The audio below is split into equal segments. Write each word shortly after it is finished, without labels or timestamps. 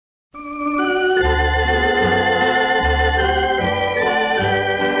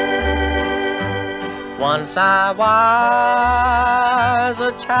Once I was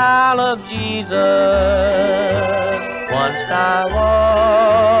a child of Jesus. Once I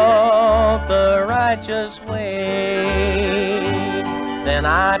walked the righteous way. Then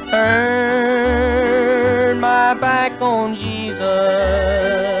I turned my back on Jesus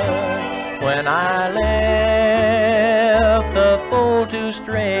when I left the fold to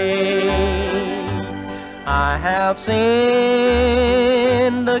stray. I have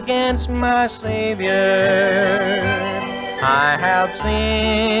sinned against my Savior. I have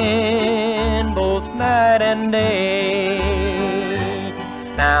sinned both night and day.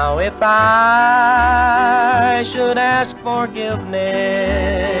 Now if I should ask forgiveness,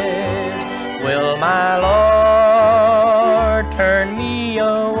 will my Lord turn me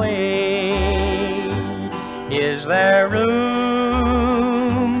away? Is there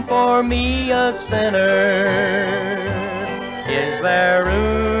room for me, a sinner? Is there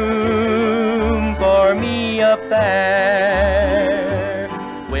room for me up there?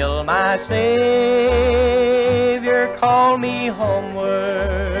 Will my Savior call me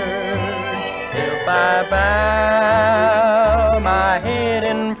homeward if I bow my head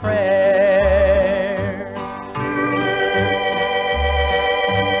in prayer?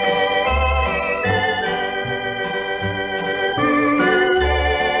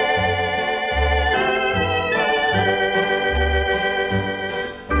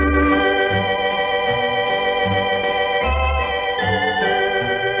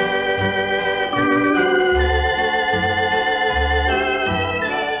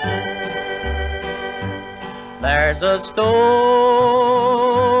 There's a story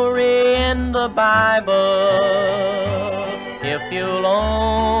in the Bible, if you'll only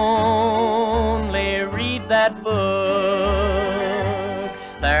read that book.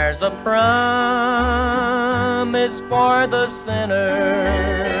 There's a promise for the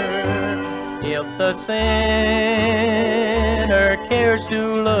sinner, if the sinner cares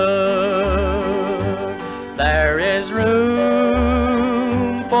to look. There is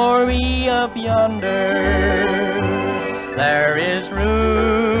room for me up yonder. There is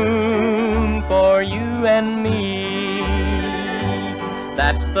room for you and me.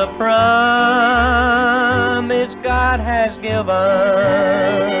 That's the promise God has given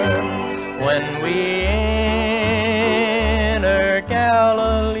when we